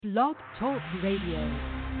Blog Talk Radio.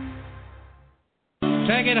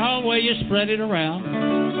 Take it home where you spread it around.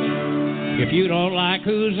 If you don't like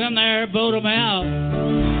who's in there, vote them out.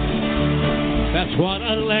 That's what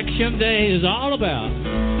election day is all about.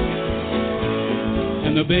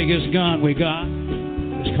 And the biggest gun we got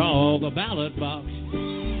is called the ballot box.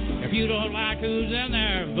 If you don't like who's in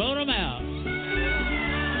there, vote them out.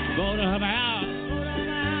 Vote them out.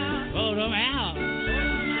 Vote them out.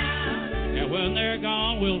 And when they're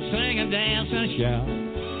gone, we'll sing and dance and shout.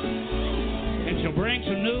 And she'll bring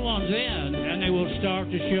some new ones in, and they will start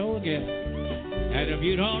the show again. And if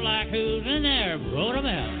you don't like who's in there, vote them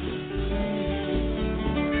out.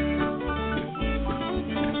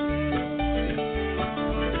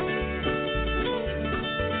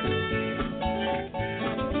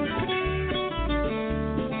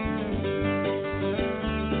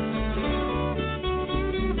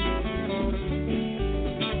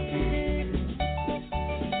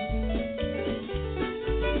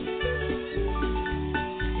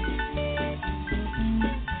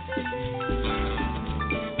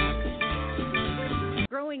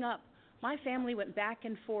 Growing up, my family went back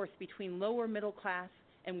and forth between lower middle class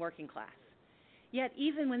and working class. Yet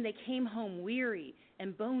even when they came home weary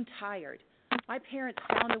and bone-tired, my parents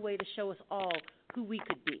found a way to show us all who we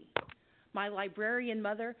could be. My librarian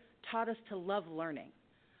mother taught us to love learning.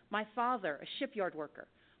 My father, a shipyard worker,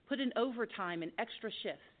 put in overtime and extra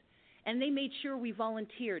shifts, and they made sure we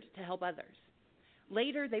volunteered to help others.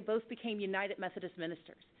 Later, they both became United Methodist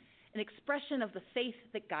ministers, an expression of the faith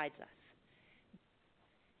that guides us.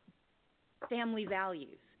 Family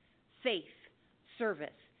values, faith, service,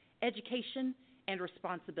 education, and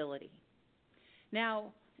responsibility.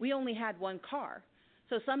 Now, we only had one car,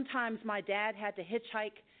 so sometimes my dad had to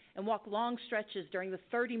hitchhike and walk long stretches during the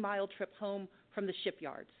 30-mile trip home from the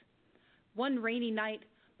shipyards. One rainy night,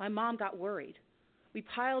 my mom got worried. We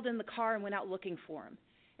piled in the car and went out looking for him,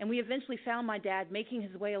 and we eventually found my dad making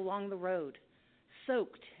his way along the road,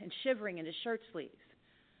 soaked and shivering in his shirt sleeves.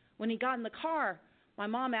 When he got in the car, my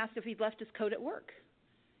mom asked if he'd left his coat at work.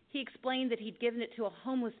 He explained that he'd given it to a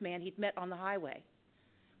homeless man he'd met on the highway.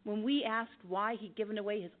 When we asked why he'd given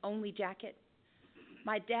away his only jacket,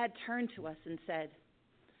 my dad turned to us and said,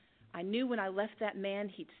 "I knew when I left that man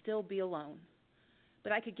he'd still be alone,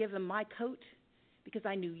 but I could give him my coat because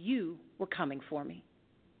I knew you were coming for me."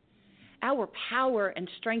 Our power and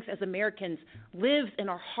strength as Americans lives in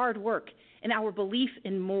our hard work and our belief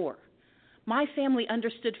in more. My family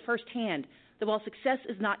understood firsthand that while success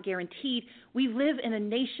is not guaranteed, we live in a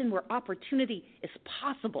nation where opportunity is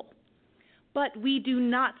possible. But we do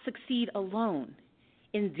not succeed alone.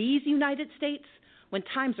 In these United States, when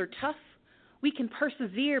times are tough, we can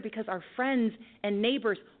persevere because our friends and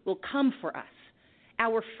neighbors will come for us.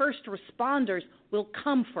 Our first responders will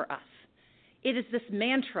come for us. It is this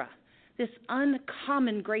mantra, this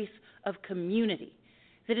uncommon grace of community,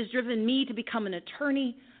 that has driven me to become an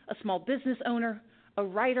attorney, a small business owner, a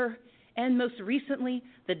writer, and most recently,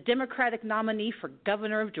 the Democratic nominee for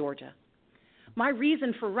governor of Georgia. My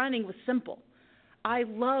reason for running was simple. I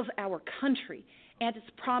love our country and its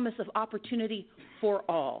promise of opportunity for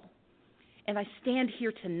all. And I stand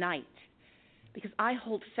here tonight because I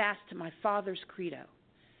hold fast to my father's credo.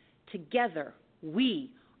 Together,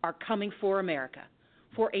 we are coming for America,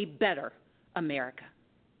 for a better America.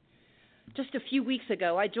 Just a few weeks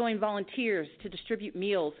ago, I joined volunteers to distribute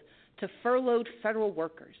meals to furloughed federal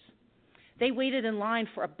workers. They waited in line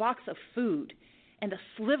for a box of food and a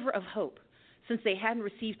sliver of hope since they hadn't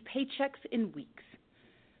received paychecks in weeks.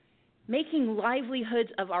 Making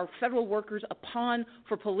livelihoods of our federal workers a pawn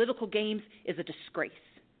for political games is a disgrace.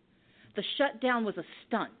 The shutdown was a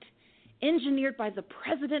stunt, engineered by the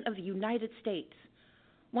President of the United States,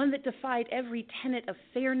 one that defied every tenet of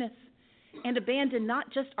fairness and abandoned not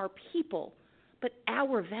just our people, but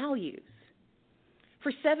our values.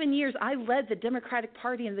 For 7 years, I led the Democratic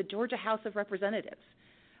Party in the Georgia House of Representatives.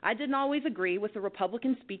 I didn't always agree with the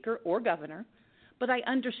Republican speaker or governor, but I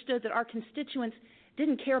understood that our constituents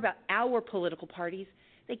didn't care about our political parties.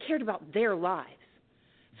 They cared about their lives.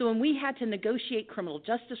 So when we had to negotiate criminal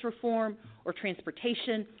justice reform or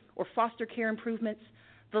transportation or foster care improvements,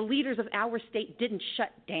 the leaders of our state didn't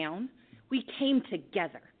shut down. We came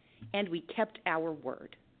together, and we kept our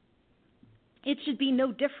word. It should be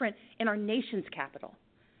no different in our nation's capital.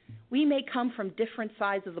 We may come from different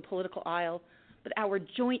sides of the political aisle, but our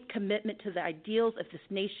joint commitment to the ideals of this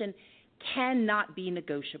nation cannot be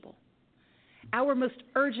negotiable. Our most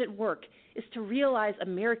urgent work is to realize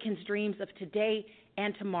Americans' dreams of today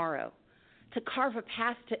and tomorrow, to carve a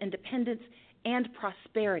path to independence and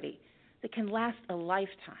prosperity that can last a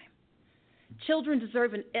lifetime. Children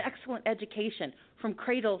deserve an excellent education from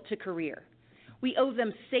cradle to career. We owe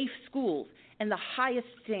them safe schools and the highest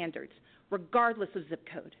standards, regardless of zip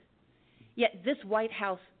code. Yet this White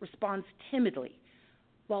House responds timidly,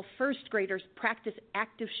 while first graders practice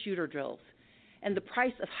active shooter drills, and the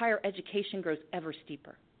price of higher education grows ever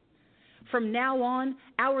steeper. From now on,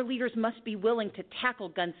 our leaders must be willing to tackle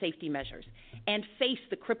gun safety measures and face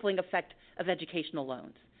the crippling effect of educational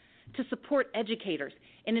loans, to support educators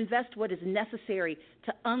and invest what is necessary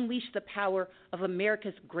to unleash the power of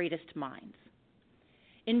America's greatest minds.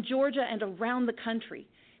 In Georgia and around the country,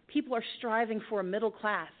 people are striving for a middle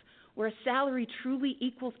class where a salary truly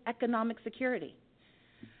equals economic security.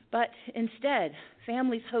 But instead,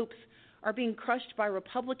 families' hopes are being crushed by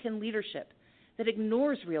Republican leadership that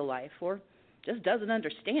ignores real life or just doesn't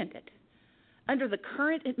understand it. Under the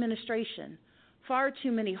current administration, far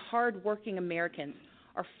too many hard-working Americans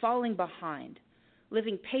are falling behind,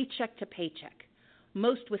 living paycheck to paycheck,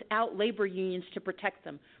 most without labor unions to protect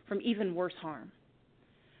them from even worse harm.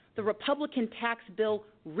 The Republican tax bill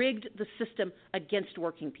rigged the system against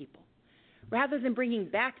working people. Rather than bringing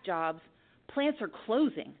back jobs, plants are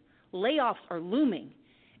closing, layoffs are looming,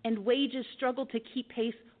 and wages struggle to keep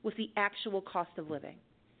pace with the actual cost of living.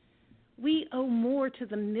 We owe more to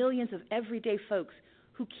the millions of everyday folks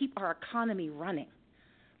who keep our economy running,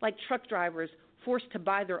 like truck drivers forced to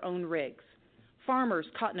buy their own rigs, farmers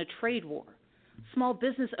caught in a trade war, small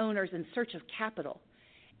business owners in search of capital,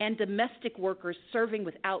 and domestic workers serving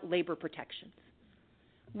without labor protections.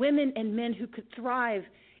 Women and men who could thrive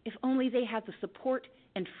if only they had the support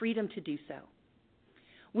and freedom to do so.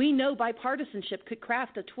 We know bipartisanship could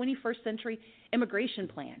craft a 21st century immigration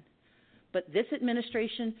plan, but this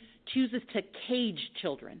administration chooses to cage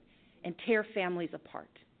children and tear families apart.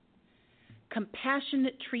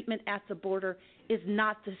 Compassionate treatment at the border is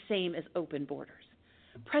not the same as open borders.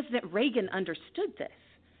 President Reagan understood this.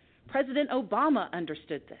 President Obama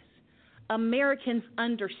understood this. Americans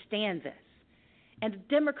understand this. And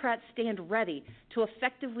Democrats stand ready to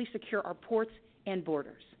effectively secure our ports and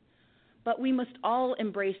borders. But we must all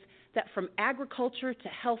embrace that from agriculture to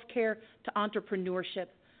healthcare to entrepreneurship,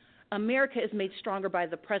 America is made stronger by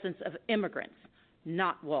the presence of immigrants,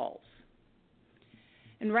 not walls.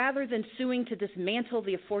 And rather than suing to dismantle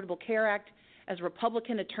the Affordable Care Act, as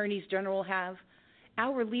Republican attorneys general have,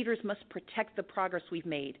 our leaders must protect the progress we've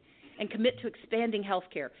made and commit to expanding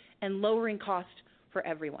healthcare and lowering costs for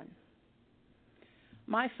everyone.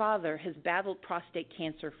 My father has battled prostate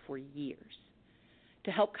cancer for years.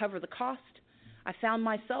 To help cover the cost, I found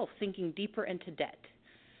myself sinking deeper into debt,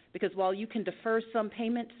 because while you can defer some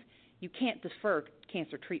payments, you can't defer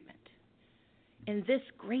cancer treatment. In this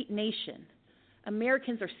great nation,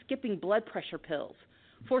 Americans are skipping blood pressure pills,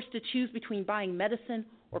 forced to choose between buying medicine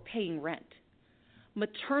or paying rent.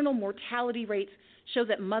 Maternal mortality rates show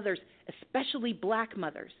that mothers, especially black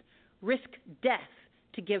mothers, risk death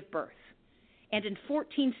to give birth. And in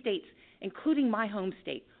 14 states, including my home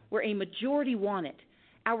state, where a majority want it,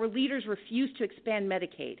 our leaders refuse to expand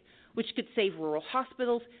Medicaid, which could save rural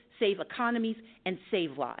hospitals, save economies, and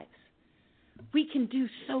save lives. We can do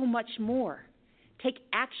so much more. Take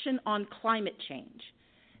action on climate change.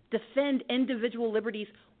 Defend individual liberties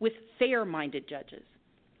with fair-minded judges.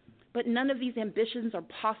 But none of these ambitions are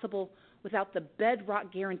possible without the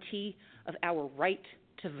bedrock guarantee of our right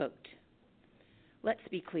to vote. Let's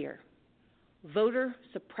be clear. Voter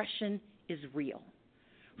suppression is real.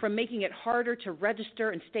 From making it harder to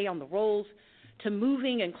register and stay on the rolls, to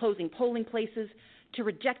moving and closing polling places, to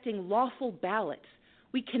rejecting lawful ballots,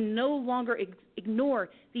 we can no longer ignore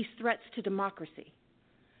these threats to democracy.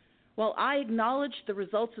 While I acknowledge the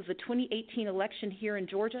results of the 2018 election here in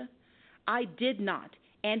Georgia, I did not,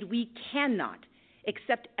 and we cannot,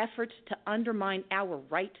 accept efforts to undermine our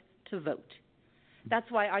right to vote. That's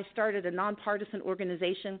why I started a nonpartisan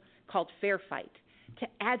organization called Fair Fight to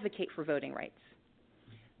advocate for voting rights.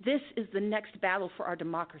 This is the next battle for our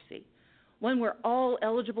democracy, one where all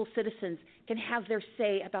eligible citizens can have their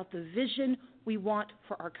say about the vision we want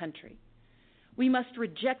for our country. We must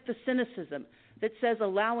reject the cynicism that says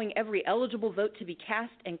allowing every eligible vote to be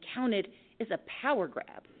cast and counted is a power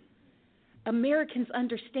grab. Americans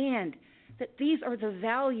understand that these are the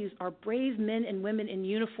values our brave men and women in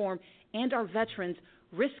uniform and our veterans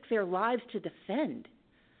risk their lives to defend.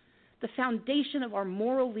 The foundation of our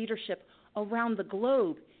moral leadership around the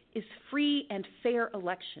globe is free and fair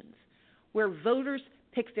elections, where voters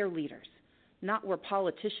pick their leaders, not where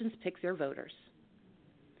politicians pick their voters.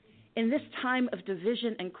 In this time of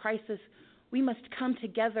division and crisis, we must come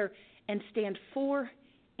together and stand for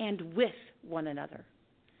and with one another.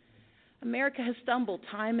 America has stumbled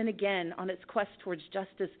time and again on its quest towards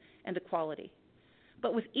justice and equality.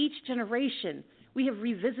 But with each generation, we have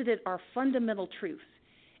revisited our fundamental truths,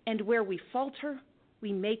 and where we falter,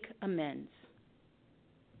 we make amends.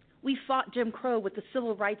 We fought Jim Crow with the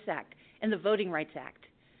Civil Rights Act and the Voting Rights Act.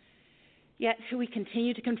 Yet we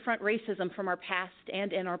continue to confront racism from our past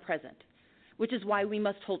and in our present, which is why we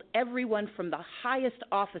must hold everyone from the highest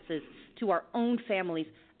offices to our own families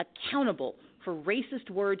accountable for racist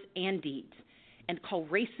words and deeds, and call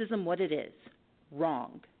racism what it is,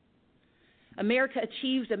 wrong. America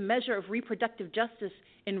achieves a measure of reproductive justice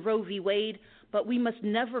in Roe v. Wade, but we must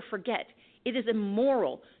never forget it is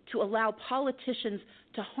immoral to allow politicians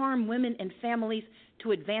to harm women and families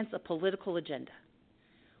to advance a political agenda.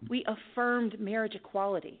 We affirmed marriage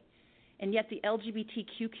equality, and yet the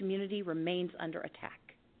LGBTQ community remains under attack.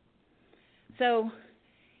 So,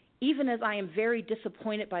 even as I am very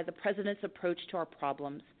disappointed by the President's approach to our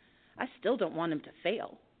problems, I still don't want him to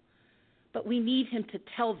fail. But we need him to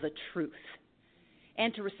tell the truth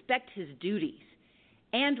and to respect his duties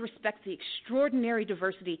and respect the extraordinary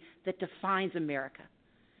diversity that defines America.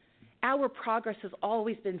 Our progress has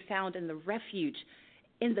always been found in the refuge,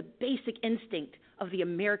 in the basic instinct of the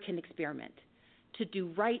American experiment, to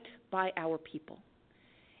do right by our people.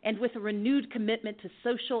 And with a renewed commitment to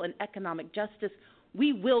social and economic justice,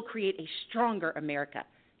 we will create a stronger America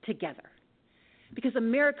together. Because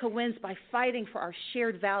America wins by fighting for our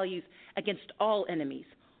shared values against all enemies,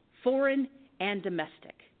 foreign and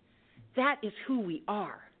domestic. That is who we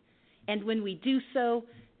are. And when we do so,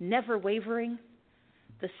 never wavering,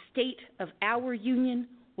 the state of our union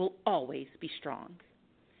will always be strong.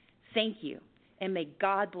 Thank you, and may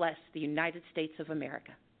God bless the United States of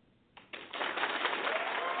America.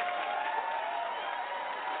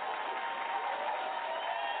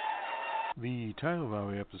 The title of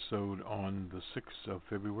our episode on the 6th of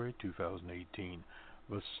February 2018,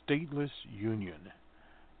 The Stateless Union.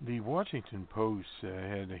 The Washington Post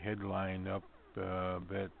had a headline up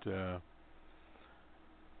that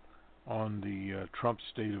on the Trump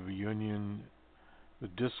State of the Union, the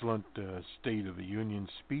dissolute State of the Union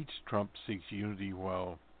speech, Trump seeks unity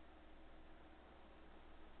while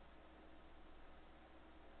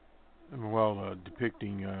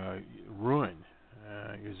depicting ruin.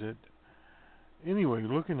 Is it? Anyway,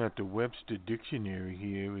 looking at the Webster Dictionary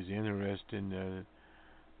here, it was interesting.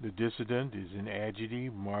 The dissident is an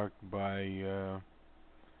adjective marked by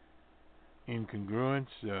incongruence,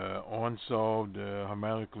 unsolved,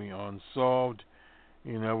 harmonically unsolved.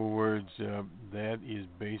 In other words, that is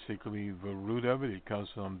basically the root of it. It comes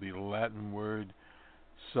from the Latin word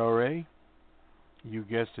sore. You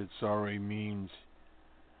guessed it, sore means,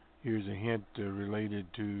 here's a hint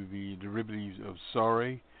related to the derivatives of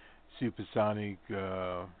sore, supersonic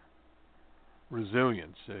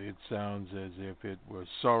resilience. It sounds as if it was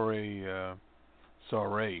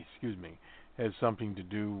has something to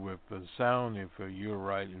do with the sound. If you're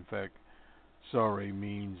right, in fact, sore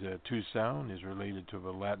means to sound, is related to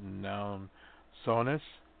the Latin noun sonus,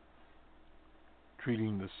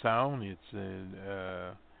 treating the sound. It's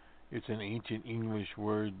an ancient English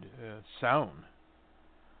word, sound.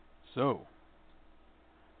 So,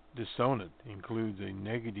 dissonant includes a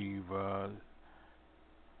negative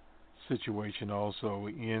situation also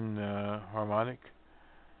in harmonic,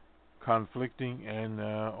 conflicting, and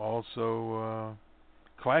also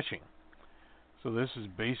clashing. So this is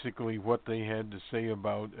basically what they had to say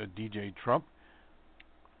about DJ Trump.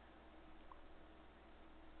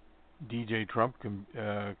 DJ Trump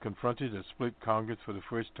confronted a split Congress for the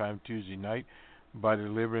first time Tuesday night by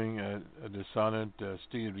delivering a dissonant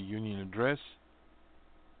State of the Union address,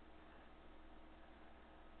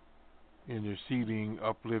 interceding,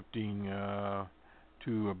 uplifting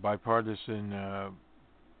to a bipartisan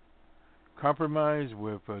compromise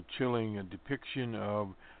with a chilling depiction of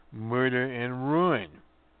murder and ruin,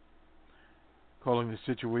 calling the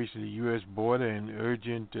situation of the U.S. border an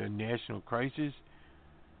urgent national crisis.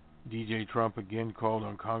 DJ Trump again called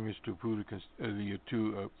on Congress to approve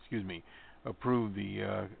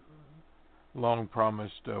the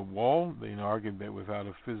long-promised wall. They argued that without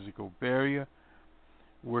a physical barrier,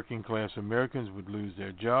 working-class Americans would lose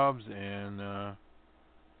their jobs and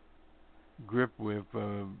grip with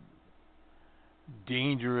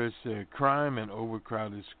dangerous crime and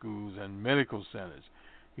overcrowded schools and medical centers.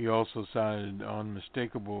 He also cited an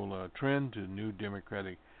unmistakable trend to new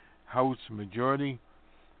Democratic House majority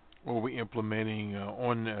over implementing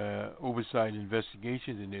oversight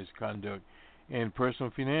investigations into his conduct and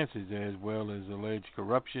personal finances, as well as alleged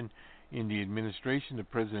corruption in the administration. The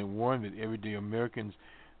president warned that everyday Americans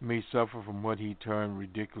may suffer from what he termed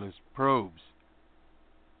ridiculous probes.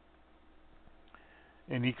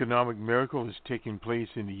 An economic miracle is taking place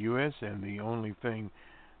in the U.S., and the only thing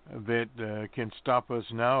that can stop us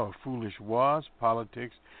now are foolish wars,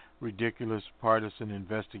 politics, ridiculous partisan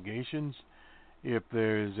investigations. If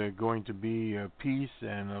there's going to be peace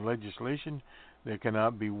and legislation, there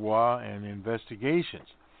cannot be war and investigations,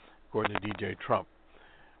 according to DJ Trump.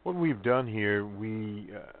 What we've done here,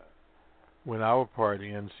 when our part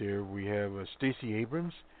ends here, we have Stacey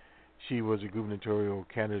Abrams. She was a gubernatorial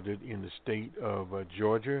candidate in the state of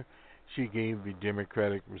Georgia. She gave the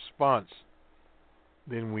Democratic response.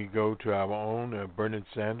 Then we go to our own Bernard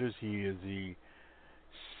Sanders. He is the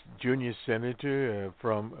junior senator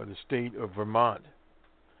from the state of Vermont.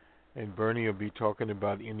 And Bernie will be talking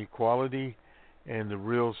about inequality and the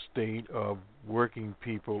real state of working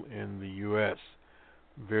people in the U.S.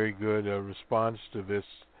 Very good response to this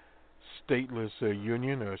Stateless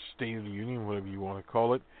Union, or State of the Union, whatever you want to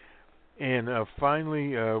call it. And finally,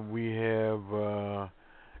 we have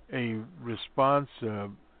a response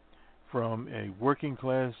from a working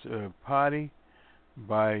class party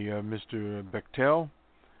by Mr. Bechtel.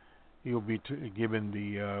 He'll be given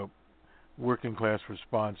the working class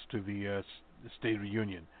response to the State of the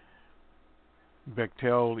Union.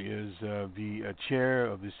 Bechtel is the chair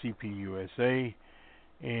of the CPUSA,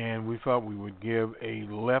 and we thought we would give a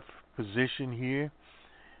left position here.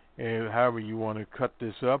 However you want to cut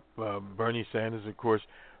this up, Bernie Sanders, of course,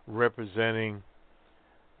 representing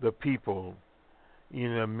the people.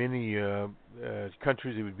 In many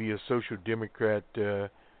countries, it would be a social democrat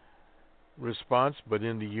response, but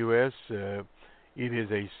in the U.S., it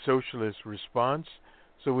is a socialist response.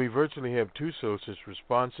 So we virtually have two socialist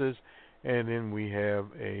responses, and then we have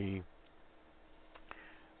a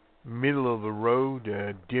middle-of-the-road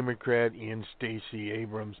Democrat in Stacey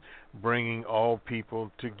Abrams, bringing all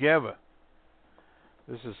people together.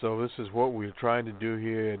 This is what we're trying to do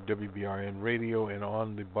here at WBRN Radio and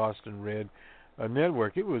on the Boston Red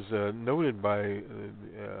Network. It was noted by,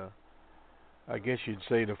 I guess you'd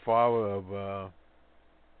say, the father of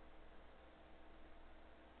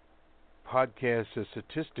podcast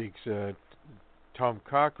statistics, Tom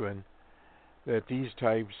Cochran, that these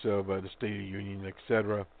types of the State of the Union,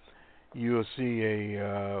 etc., you'll see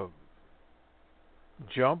a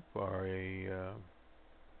jump or a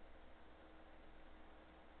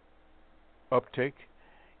uptick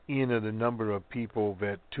in the number of people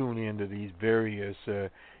that tune into these various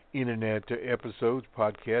internet episodes,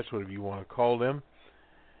 podcasts, whatever you want to call them.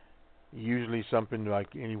 Usually something like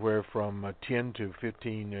anywhere from 10 to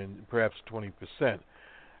 15 and perhaps 20%.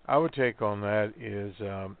 Our take on that is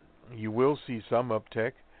you will see some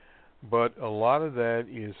uptick, but a lot of that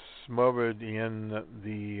is smothered in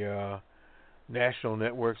the national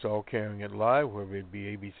networks all carrying it live, whether it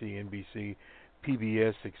be ABC, NBC,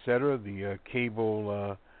 PBS, etc., the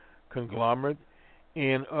cable conglomerate,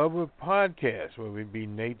 and other podcasts, whether it be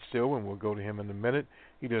Nate Silver, and we'll go to him in a minute.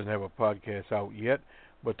 He doesn't have a podcast out yet,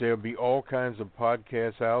 but there'll be all kinds of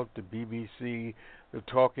podcasts out. The BBC, the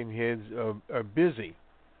talking heads are busy.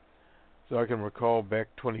 So I can recall back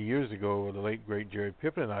 20 years ago, the late, great Jerry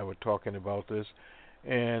Pippin and I were talking about this.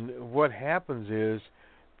 And what happens is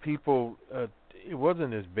people, it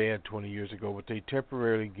wasn't as bad 20 years ago, but they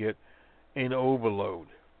temporarily get an overload.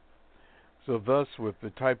 So thus, with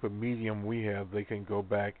the type of medium we have, they can go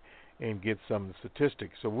back and get some of the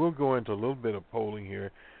statistics. So we'll go into a little bit of polling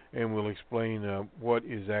here, and we'll explain what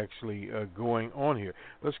is actually going on here.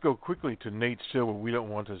 Let's go quickly to Nate Silver. We don't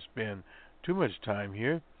want to spend too much time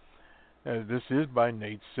here. This is by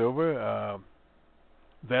Nate Silver.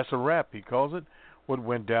 That's a wrap, he calls it. What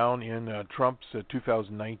went down in Trump's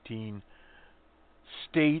 2019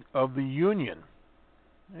 State of the Union.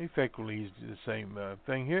 Effectively the same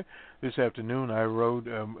thing here. This afternoon I wrote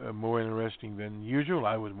more interesting than usual.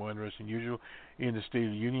 I was more interested than usual in the State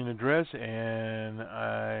of the Union address, and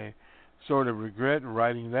I sort of regret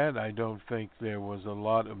writing that. I don't think there was a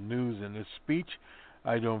lot of news in this speech.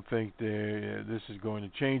 I don't think this is going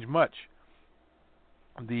to change much.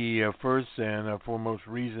 The first and foremost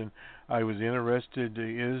reason I was interested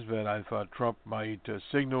is that I thought Trump might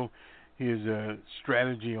signal his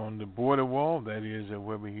strategy on the border wall, that is,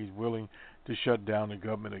 whether he's willing to shut down the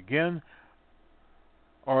government again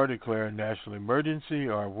or declare a national emergency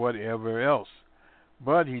or whatever else.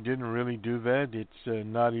 But he didn't really do that. It's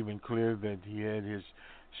not even clear that he had his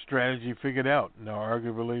strategy figured out. Now,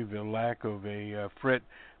 arguably, the lack of a threat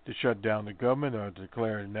to shut down the government or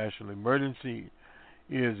declare a national emergency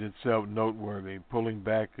is itself noteworthy, pulling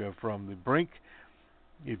back from the brink,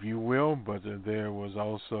 if you will, but there was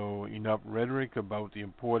also enough rhetoric about the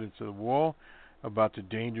importance of the wall, about the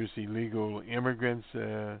dangerous illegal immigrants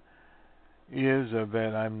is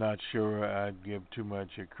that I'm not sure I'd give too much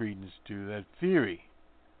credence to that theory.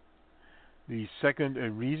 The second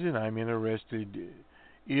reason I'm interested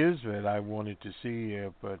is that I wanted to see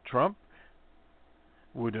if Trump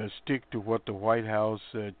would stick to what the White House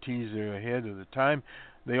teaser ahead of the time.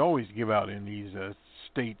 They always give out in these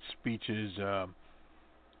state speeches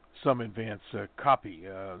some advance copy.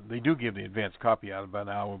 They do give the advance copy out about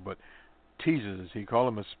an hour, but teasers, he called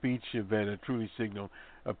them, a speech that truly signaled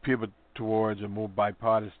a pivot towards a more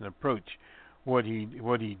bipartisan approach. What he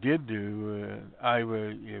did do,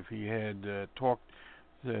 if he had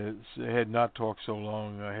not talked so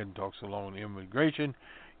long, hadn't talked so long on immigration,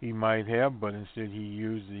 he might have, but instead he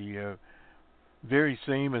used the very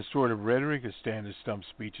same sort of rhetoric, a standard stump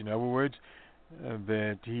speech, in other words,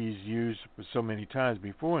 that he's used so many times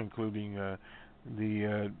before, including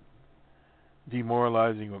the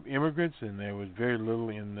demoralizing of immigrants, and there was very little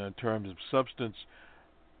in terms of substantive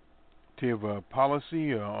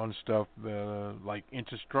policy on stuff like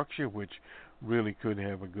infrastructure, which really could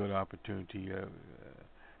have a good opportunity,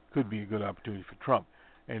 could be a good opportunity for Trump.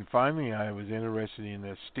 And finally, I was interested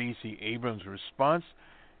in Stacey Abrams' response.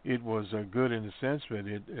 It was good in the sense that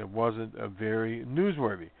it wasn't very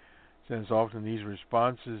newsworthy, since often these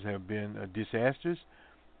responses have been disasters.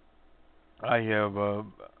 I'd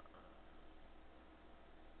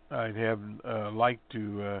have liked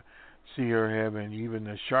to see her have an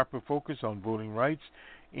even sharper focus on voting rights,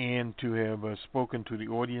 and to have spoken to the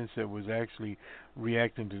audience that was actually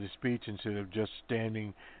reacting to the speech instead of just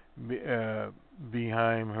standing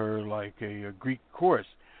behind her like a Greek chorus.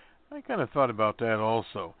 I kind of thought about that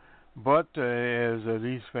also. But as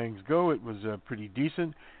these things go, it was pretty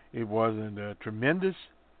decent. It wasn't tremendous.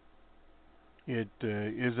 It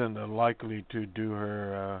isn't likely to do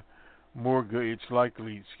her more good. It's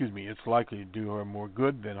likely to do her more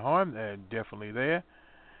good than harm. Definitely there.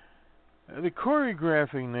 The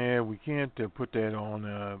choreographing there, we can't put that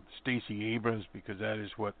on Stacey Abrams, because that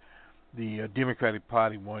is what the Democratic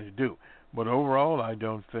Party wanted to do. But overall, I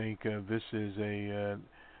don't think this is a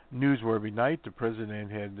newsworthy night. The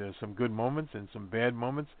president had some good moments and some bad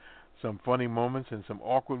moments, some funny moments and some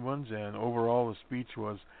awkward ones, and overall the speech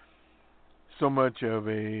was so much of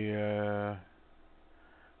a,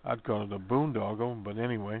 I'd call it a boondoggle, but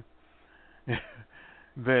anyway,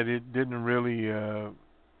 that it didn't really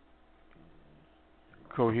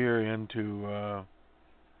cohere into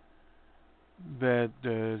that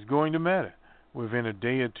is going to matter. Within a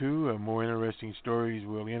day or two, more interesting stories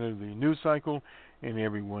will enter the news cycle, and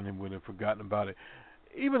everyone would have forgotten about it.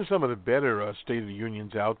 Even some of the better State of the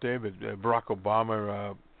Unions out there that Barack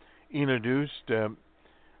Obama introduced,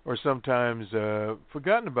 or sometimes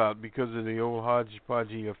forgotten about because of the old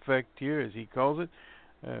hodgepodge effect here, as he calls it,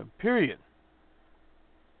 period.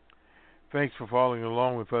 Thanks for following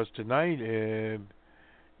along with us tonight,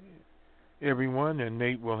 everyone, and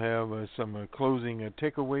Nate will have some closing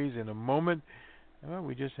takeaways in a moment. Well,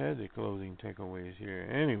 we just had the closing takeaways here.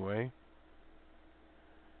 Anyway,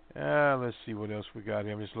 let's see what else we got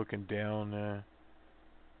here. I'm just looking down.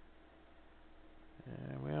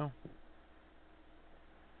 Well,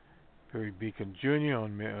 Perry Beacon Jr.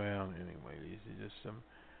 Anyway, these are just some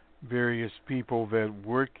various people that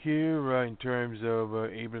work here in terms of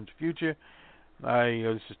Abrams' future.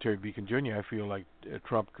 This is Terry Beacon Jr. I feel like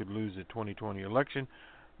Trump could lose the 2020 election,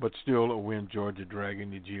 but still win Georgia, dragging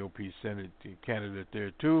the GOP Senate candidate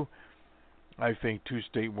there too. I think 2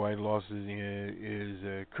 statewide losses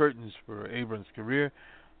is curtains for Abrams' career,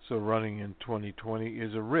 so running in 2020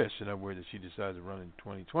 is a risk. In other words, if she decides to run in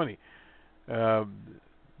 2020.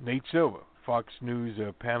 Nate Silver, Fox News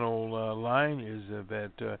panel line is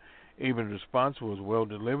that Abrams' response was well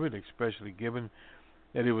delivered, especially given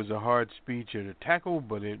that it was a hard speech to tackle,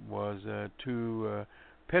 but it was too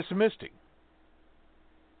pessimistic.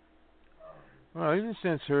 Well, I didn't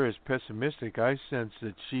sense her as pessimistic. I sensed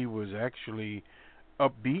that she was actually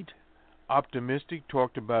upbeat, optimistic,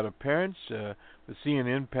 talked about her parents. The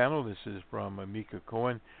CNN panel, this is from Mika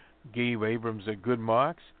Cohen, gave Abrams good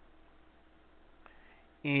marks.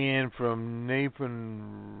 And from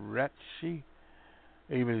Nathan Ratche,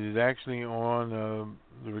 Abrams is actually on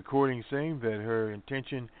the recording saying that her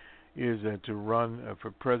intention is to run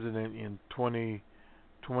for president in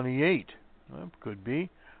 2028. Well, could be.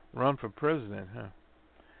 Run for president, huh?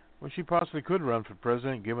 Well, she possibly could run for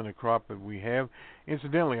president, given the crop that we have.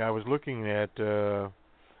 Incidentally, I was looking at a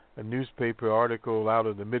newspaper article out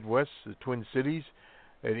of the Midwest, the Twin Cities,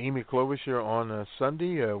 that Amy Klobuchar on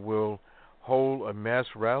Sunday will hold a mass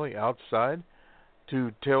rally outside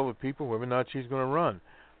to tell the people whether or not she's going to run.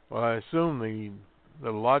 Well, I assume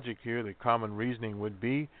the logic here, the common reasoning would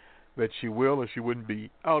be that she will, or she wouldn't be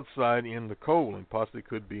outside in the cold and possibly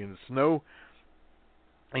could be in the snow.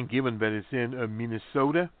 And given that it's in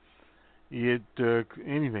Minnesota,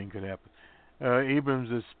 anything could happen.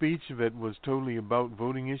 Abrams' speech that was totally about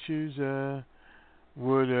voting issues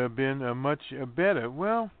would have been much better.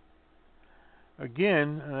 Well,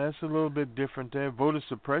 again, that's a little bit different there. Voter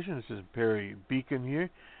suppression, this is Perry Beacon here,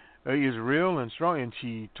 is real and strong, and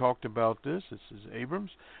she talked about this. This is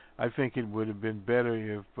Abrams. I think it would have been better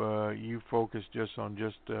if you focused just on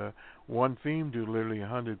one theme, do literally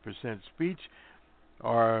 100% speech,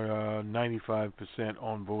 or 95%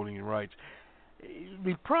 on voting rights.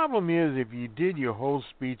 The problem is if you did your whole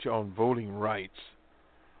speech on voting rights,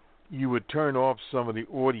 you would turn off some of the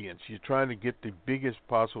audience. You're trying to get the biggest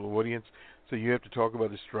possible audience, so you have to talk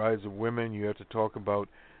about the strides of women, you have to talk about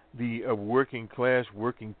the working class,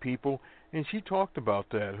 working people, and she talked about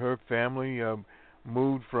that. Her family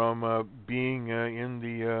moved from being in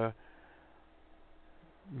the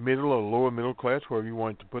middle or lower middle class, wherever you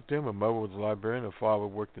wanted to put them. Her mother was a librarian, her father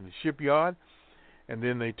worked in the shipyard, and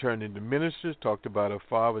then they turned into ministers, talked about her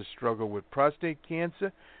father's struggle with prostate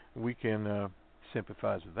cancer. We can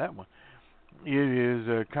sympathize with that one. It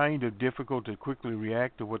is kind of difficult to quickly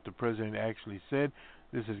react to what the president actually said.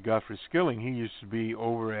 This is Godfrey Skilling. He used to be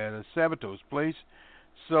over at Sabato's place,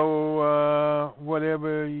 so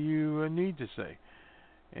whatever you need to say.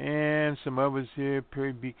 And some others here,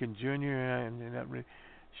 Perry Beacon Jr., and not really,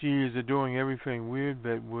 she is doing everything weird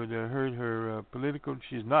that would hurt her political.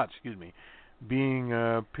 She's not,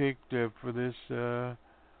 being picked for this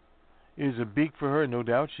is a big for her, no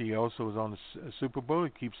doubt. She also is on the Super Bowl.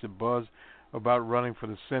 It keeps the buzz about running for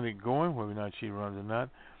the Senate going, whether or not she runs or not.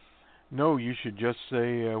 No, you should just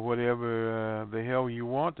say whatever the hell you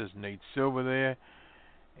want. There's Nate Silver there.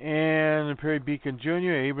 And Perry Beacon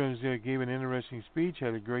Jr., Abrams gave an interesting speech,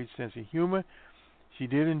 had a great sense of humor. She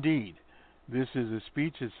did indeed. This is a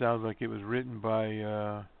speech that sounds like it was written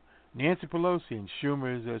by Nancy Pelosi and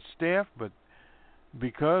Schumer's staff, but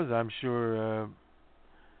because I'm sure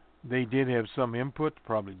they did have some input,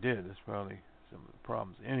 probably did. That's probably some of the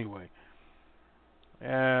problems. Anyway,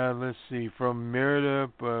 let's see. From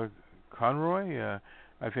Meredith Conroy,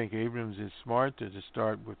 I think Abrams is smart to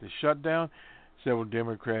start with the shutdown. Several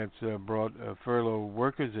Democrats brought furlough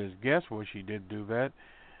workers as guests. Well, she did do that.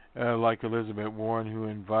 Like Elizabeth Warren, who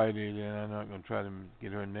invited, and I'm not going to try to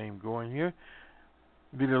get her name going here.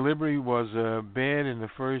 The delivery was bad in the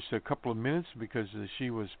first couple of minutes because she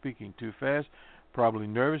was speaking too fast, probably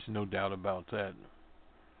nervous, no doubt about that.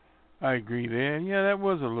 I agree there. Yeah, that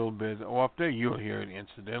was a little bit off there. You'll hear it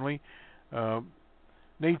incidentally.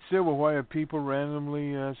 Nate Silver, why are people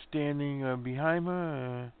randomly standing behind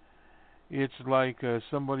her? It's like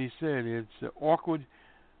somebody said, it's awkward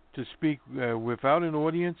to speak without an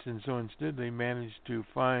audience, and so instead they managed to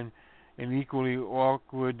find an equally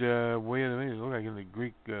awkward way of it. It looked like in the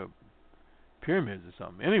Greek pyramids or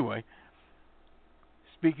something. Anyway,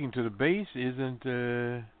 speaking to the base isn't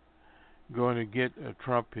going to get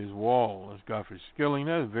Trump his wall. That's Godfrey Skilling.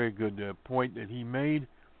 That's a very good point that he made.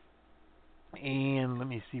 And let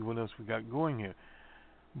me see what else we got going here.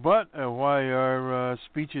 But why are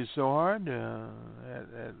speeches so hard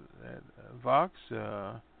at Vox?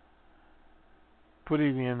 Put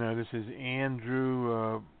it in, this is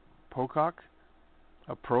Andrew Pocock,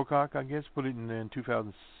 I guess, put it in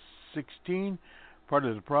 2016. Part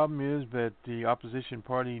of the problem is that the opposition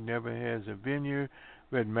party never has a venue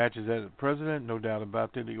that matches that of the president. No doubt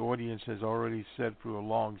about that. The audience has already sat through a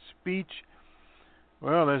long speech.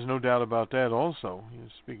 Well, there's no doubt about that also.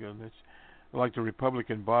 Speaking of this, like the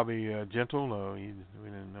Republican Bobby Gentle, we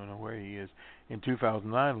don't know where he is. In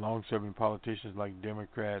 2009, long-serving politicians like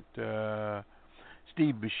Democrat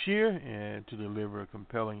Steve Beshear to deliver a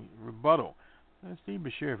compelling rebuttal. Steve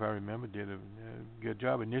Beshear, if I remember, did a good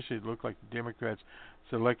job. Initially, it looked like the Democrats'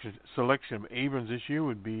 selection of Abrams this year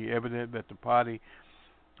would be evident that the party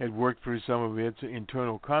had worked through some of its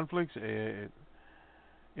internal conflicts.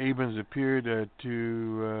 Abrams appeared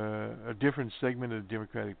to a different segment of the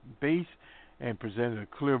Democratic base and presented a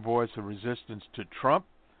clear voice of resistance to Trump.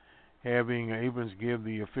 Having Abrams give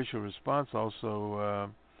the official response also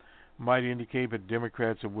might indicate that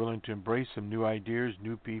Democrats are willing to embrace some new ideas,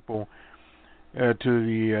 new people to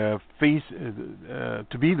be the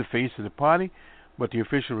face of the party. But the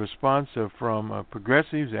official response from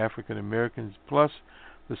progressives, African Americans, plus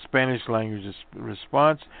the Spanish language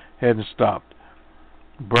response hadn't stopped.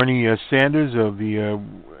 Bernie Sanders of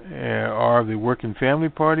the Working Family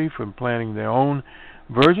Party from planning their own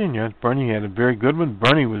version. Yes, Bernie had a very good one.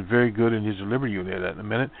 Bernie was very good in his delivery. You'll hear that in a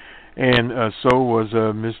minute. And so was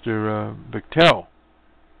Mr. Bechtel.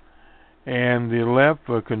 And the left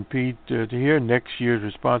compete to hear next year's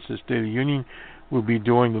response to the State of the Union will be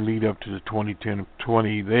during the lead up to the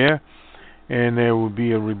 2020 there. And there will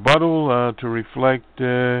be a rebuttal to reflect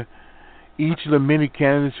each of the many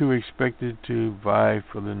candidates who are expected to vie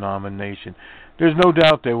for the nomination. There's no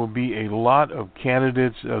doubt there will be a lot of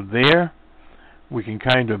candidates there. We can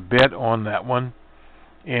kind of bet on that one.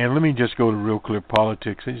 And let me just go to Real Clear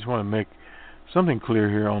Politics. I just want to make something clear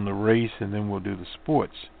here on the race, and then we'll do the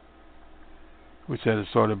sports, which had to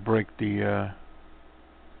sort of break the...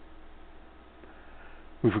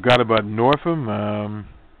 we forgot about Northam.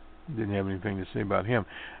 Didn't have anything to say about him.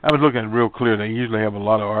 I was looking at Real Clear. They usually have a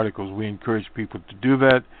lot of articles. We encourage people to do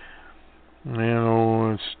that. You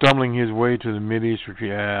know, stumbling his way to the Mideast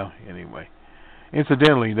retreat. Yeah, anyway.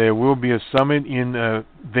 Incidentally, there will be a summit in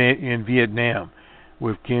Vietnam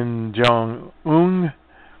with Kim Jong-un,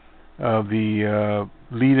 the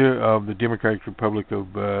leader of the Democratic Republic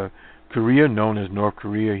of Korea, known as North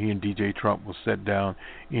Korea. He and DJ Trump will sit down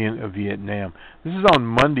in Vietnam. This is on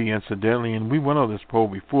Monday, incidentally, and we went over this poll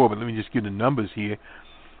before, but let me just give the numbers here.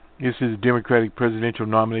 This is Democratic presidential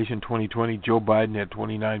nomination 2020. Joe Biden had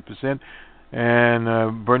 29%,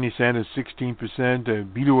 and Bernie Sanders 16%,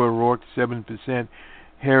 Beto O'Rourke 7%,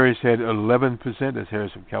 Harris had 11%, that's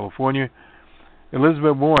Harris of California,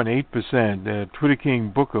 Elizabeth Warren 8%, Twitter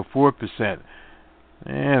King Booker 4%,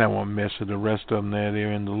 and I won't mess with the rest of them there.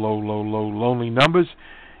 They're in the low, lonely numbers.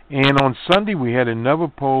 And on Sunday we had another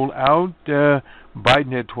poll out.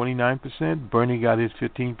 Biden had 29%, Bernie got his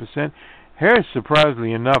 15%. Harris,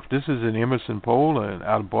 surprisingly enough, this is an Emerson poll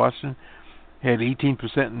out of Boston, had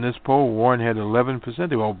 18% in this poll. Warren had 11%.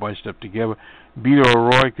 They were all bunched up together. Beto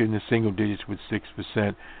O'Rourke in the single digits with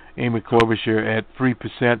 6%. Amy Klobuchar at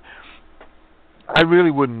 3%. I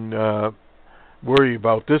really wouldn't worry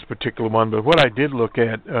about this particular one, but what I did look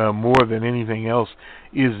at more than anything else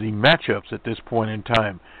is the matchups at this point in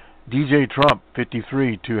time. DJ Trump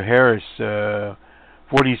 53 to Harris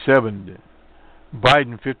 47.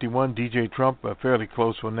 Biden 51. DJ Trump a fairly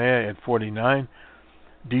close one there at 49.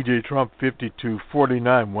 DJ Trump 50 to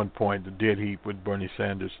 49, 1 point, the dead heat with Bernie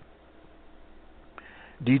Sanders.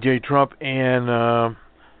 DJ Trump and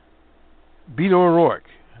Beto O'Rourke.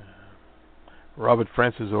 Robert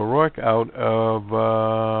Francis O'Rourke out of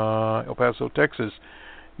El Paso, Texas.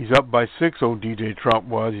 He's up by 6 over DJ Trump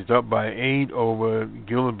was. He's up by 8 over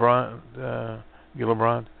Gillibrand.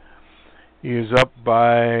 He is up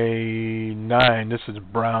by 9. This is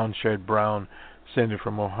Brown, Shed Brown, senator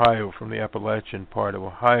from Ohio, from the Appalachian part of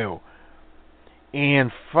Ohio.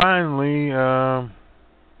 And finally,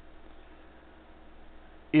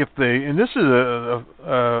 if they, and this is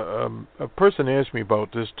a person asked me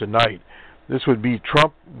about this tonight. This would be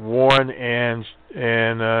Trump, Warren, and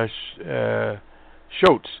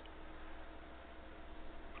Schultz.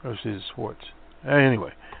 Or is it Schwartz?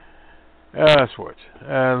 Anyway, Schwartz.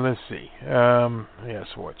 Let's see.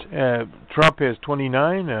 Schwartz. Trump has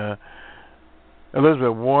 29.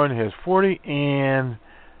 Elizabeth Warren has 40, and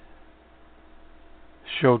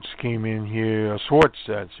Schultz came in here. Schwartz,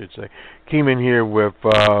 I should say, came in here with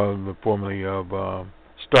formerly of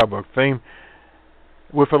Starbucks fame,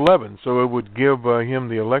 with 11, so it would give him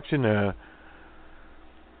the election.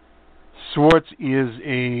 Schwartz is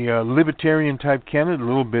a libertarian-type candidate, a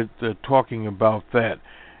little bit talking about that.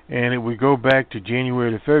 And it would go back to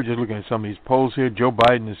January the 3rd, just looking at some of these polls here. Joe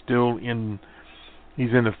Biden is still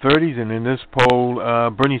he's in the 30s, and in this poll,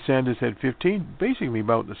 Bernie Sanders had 15, basically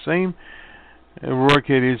about the same. O'Rourke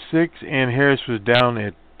had his 6, and Harris was down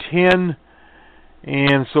at 10,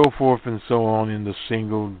 and so forth and so on in the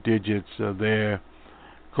single digits there.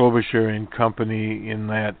 Klobuchar and company in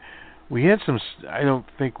that. We had some, I don't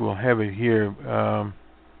think we'll have it here.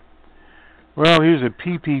 Well, here's a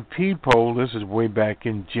PPP poll. This is way back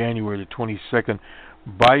in January the 22nd.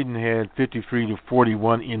 Biden had 53 to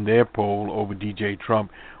 41 in their poll over DJ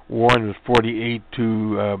Trump. Warren was 48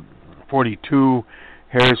 to 42.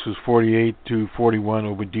 Harris was 48 to 41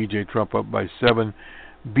 over DJ Trump, up by 7.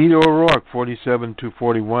 Beto O'Rourke 47 to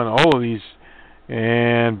 41. All of these,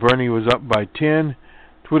 and Bernie was up by 10.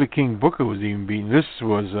 Twitter King Booker was even beaten. This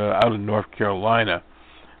was out of North Carolina.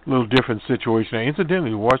 A little different situation. Now,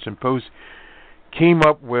 incidentally, the Washington Post came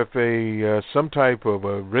up with a some type of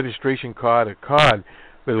a registration card, a card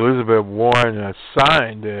that Elizabeth Warren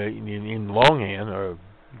signed in longhand or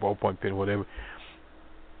ballpoint pen, whatever,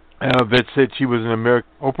 that said she was an American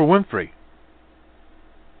Oprah Winfrey.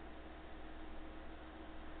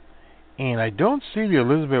 And I don't see the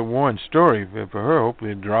Elizabeth Warren story for her.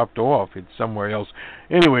 Hopefully it dropped off. It's somewhere else.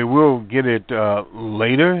 Anyway, we'll get it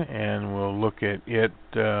later, and we'll look at it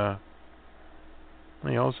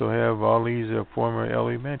They also have all these former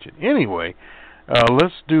LA mentioned. Anyway,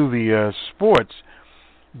 let's do the sports.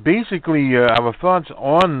 Basically, our thoughts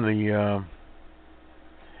on the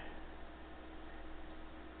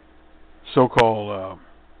so-called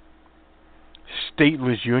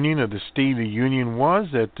Stateless Union, or the State of the Union, was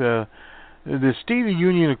that the State of the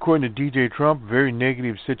Union, according to DJ Trump, very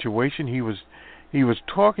negative situation. He was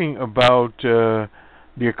talking about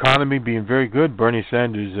the economy being very good. Bernie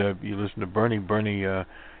Sanders, you listen to Bernie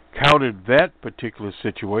countered that particular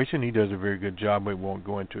situation. He does a very good job. We won't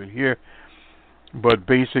go into it here. But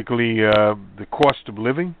basically, the cost of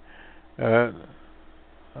living. A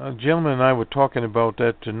gentleman and I were talking about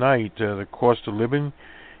that tonight, the cost of living,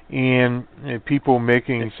 and people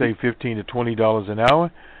making, say, $15 to $20 an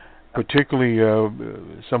hour, particularly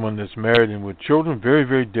someone that's married and with children, very,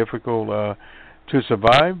 very difficult to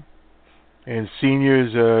survive. And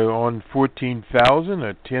seniors on $14,000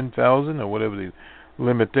 or $10,000 or whatever the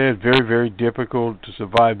limit there, very, very difficult to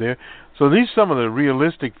survive there. So these are some of the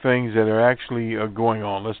realistic things that are actually going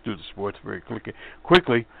on. Let's do the sports very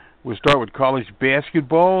quickly. We'll start with college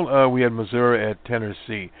basketball. We had Missouri at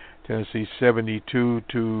Tennessee. Tennessee 72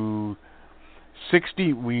 to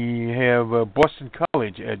 60. We have Boston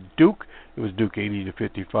College at Duke. It was Duke 80 to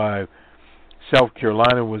 55. South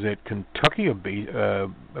Carolina was at Kentucky, a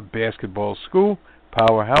basketball school,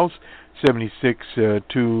 powerhouse, 76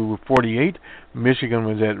 to 48. Michigan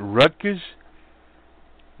was at Rutgers.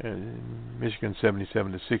 Michigan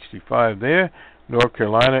 77 to 65 there. North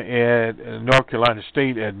Carolina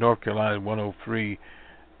State at North Carolina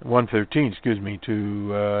 113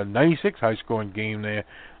 to 96, high scoring game there.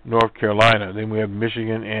 North Carolina. Then we have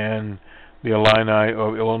Michigan and the Illini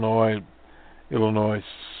of Illinois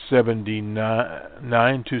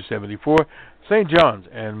 79 to 74. St. John's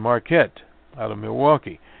and Marquette out of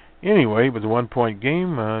Milwaukee. Anyway, with a 1-point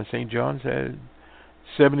game, St. John's had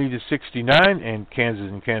 70 to 69, and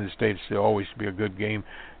Kansas State will always be a good game.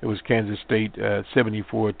 It was Kansas State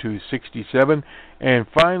 74 to 67, and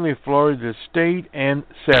finally Florida State and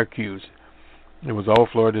Syracuse. It was all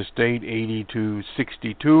Florida State 80 to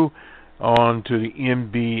 62. On to the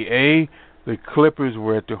NBA. The Clippers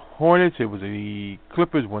were at the Hornets. It was the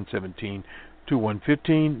Clippers 117 to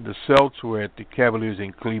 115. The Celtics were at the Cavaliers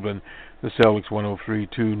in Cleveland. The Celtics 103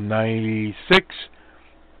 to 96.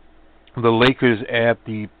 The Lakers at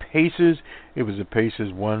the Pacers. It was the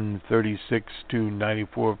Pacers 136 to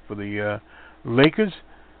 94 for the Lakers.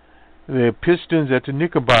 The Pistons at the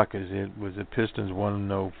Knickerbockers. It was the Pistons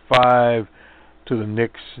 105 to the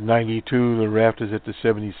Knicks 92. The Raptors at the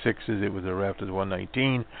 76ers. It was the Raptors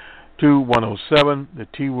 119 to 107. The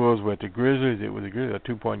T-Wolves were at the Grizzlies. It was a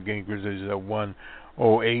 2-point game. Grizzlies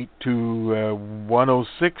 108 to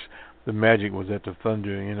 106. The Magic was at the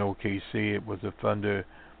Thunder in OKC. It was the Thunder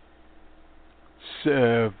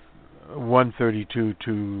 132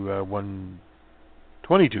 to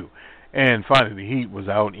 122. And finally, the Heat was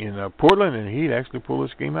out in Portland, and the Heat actually pulled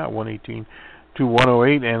this game out 118 to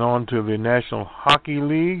 108. And on to the National Hockey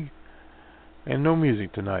League. And no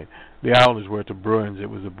music tonight. The Islanders were at the Bruins. It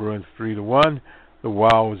was the Bruins 3 to 1. The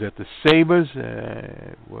Wild was at the Sabres.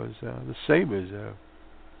 It was the Sabres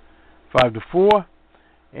 5 to 4.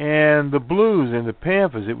 And the Blues and the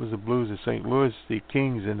Panthers. It was the Blues of St. Louis, the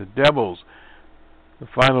Kings and the Devils. The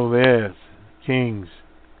final there, Kings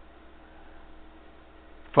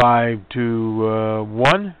 5 to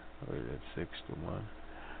 1. Or is that 6 to 1?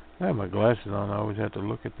 I have my glasses on. I always have to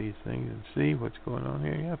look at these things and see what's going on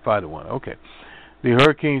here. Yeah, 5 to 1. Okay. The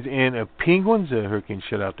Hurricanes and Penguins. The Hurricanes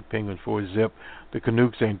shut out the Penguins 4-0. The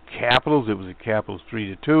Canucks and Capitals. It was the Capitals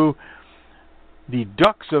 3 to 2. The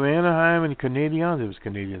Ducks of Anaheim and the Canadiens. It was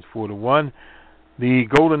Canadiens 4 to 1. The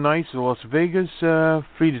Golden Knights of Las Vegas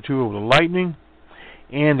 3 to 2 over the Lightning.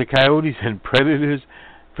 And the Coyotes and Predators.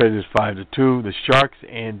 Predators 5 to 2. The Sharks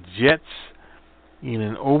and Jets in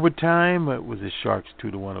an overtime. It was the Sharks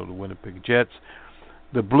 2 to 1 over the Winnipeg Jets.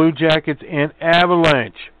 The Blue Jackets and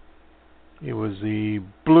Avalanche. It was the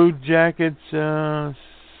Blue Jackets 6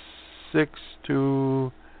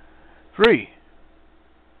 to 3.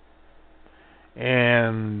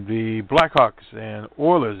 And the Blackhawks and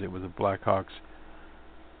Oilers. It was the Blackhawks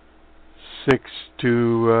 6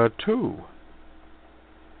 to 2.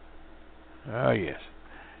 Ah, yes.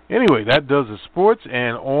 Anyway, that does the sports,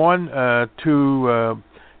 and on to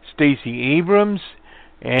Stacey Abrams,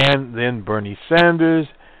 and then Bernie Sanders,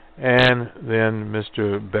 and then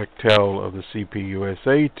Mr. Bechtel of the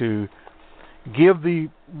CPUSA to give the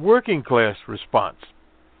working class response.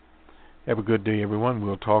 Have a good day, everyone.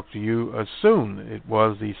 We'll talk to you soon. It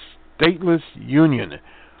was the Stateless Union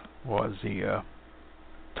was the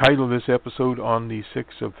title of this episode on the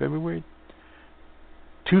 6th of February,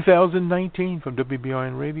 2019 from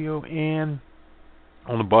WBRN Radio and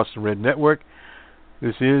on the Boston Red Network.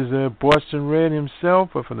 This is Boston Red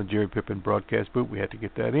himself from the Jerry Pippin broadcast booth. We had to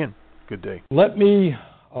get that in. Good day. Let me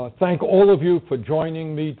thank all of you for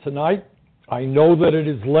joining me tonight. I know that it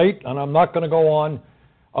is late, and I'm not going to go on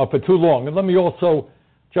for too long. And let me also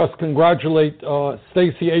just congratulate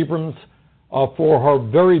Stacey Abrams for her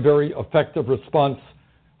very, very effective response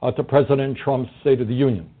to President Trump's State of the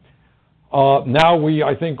Union. Now we,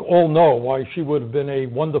 I think, all know why she would have been a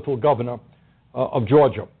wonderful governor of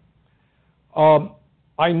Georgia.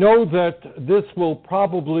 I know that this will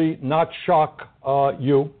probably not shock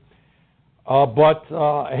you, but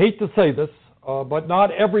I hate to say this, but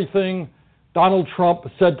not everything Donald Trump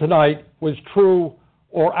said tonight was true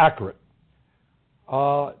or accurate.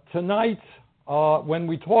 Tonight, when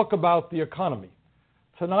we talk about the economy,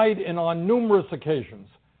 tonight and on numerous occasions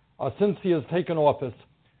since he has taken office,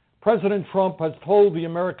 President Trump has told the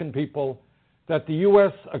American people that the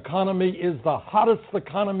U.S. economy is the hottest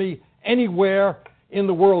economy anywhere in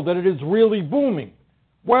the world, that it is really booming.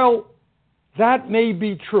 Well, that may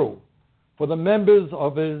be true for the members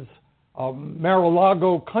of his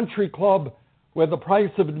Mar-a-Lago country club, where the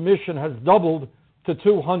price of admission has doubled to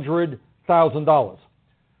 $200,000.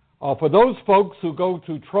 For those folks who go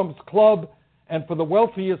to Trump's club, and for the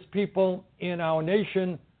wealthiest people in our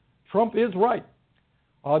nation, Trump is right.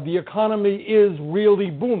 The economy is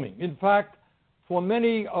really booming. In fact, for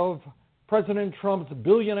many of President Trump's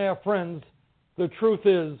billionaire friends, the truth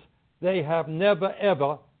is they have never,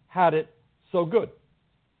 ever had it so good.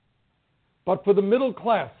 But for the middle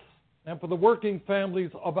class and for the working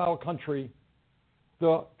families of our country,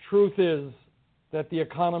 the truth is that the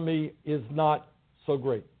economy is not so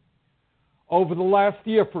great. Over the last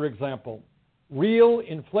year, for example, real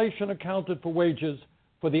inflation accounted for wages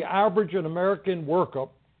for the average American worker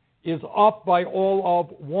is up by all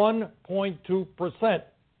of 1.2%,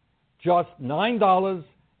 just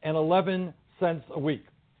 $9.11 a week.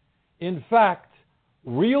 In fact,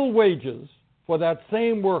 real wages for that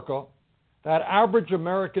same worker, that average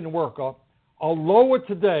American worker, are lower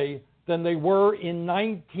today than they were in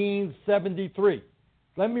 1973.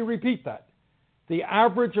 Let me repeat that. The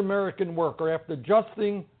average American worker, after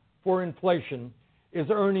adjusting for inflation,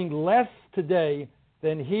 is earning less today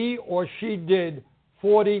than he or she did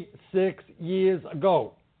 46 years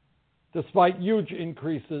ago, despite huge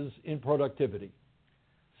increases in productivity.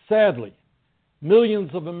 Sadly, millions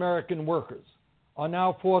of American workers are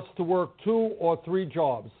now forced to work 2 or 3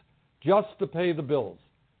 jobs just to pay the bills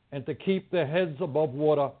and to keep their heads above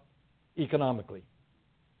water economically.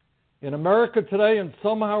 In America today, and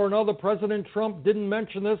somehow or another, President Trump didn't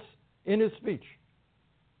mention this in his speech,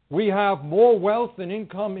 we have more wealth and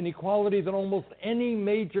income inequality than almost any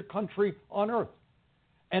major country on earth.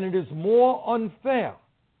 And it is more unfair,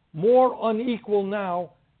 more unequal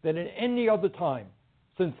now than at any other time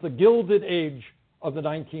since the Gilded Age of the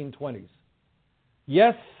 1920s.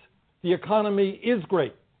 Yes, the economy is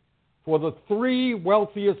great for the 3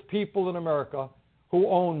 wealthiest people in America who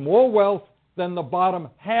own more wealth than the bottom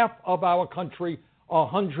half of our country,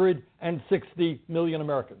 160 million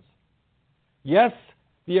Americans. Yes,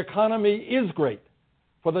 the economy is great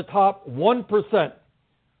for the top 1%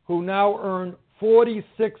 who now earn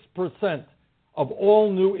 46% of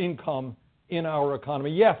all new income in our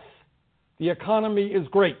economy. Yes, the economy is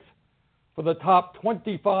great for the top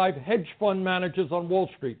 25 hedge fund managers on Wall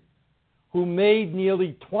Street who made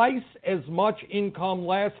nearly twice as much income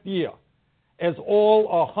last year as all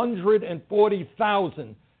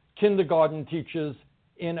 140,000 kindergarten teachers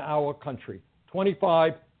in our country.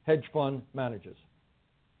 25 hedge fund managers.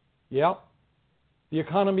 Yeah, the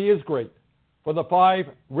economy is great for the 5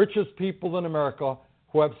 richest people in America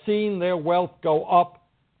who have seen their wealth go up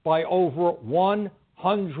by over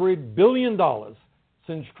 $100 billion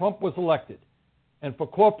since Trump was elected, and for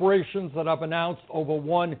corporations that have announced over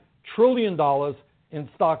 $1 trillion in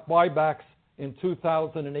stock buybacks in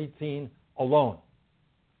 2018 alone.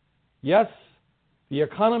 Yes, the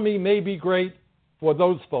economy may be great for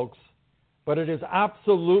those folks, but it is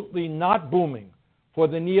absolutely not booming for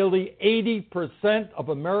the nearly 80% of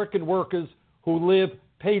American workers who live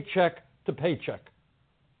paycheck to paycheck,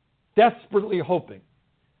 desperately hoping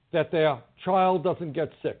that their child doesn't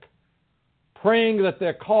get sick, praying that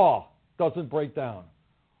their car doesn't break down,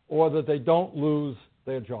 or that they don't lose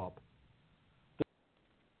their job.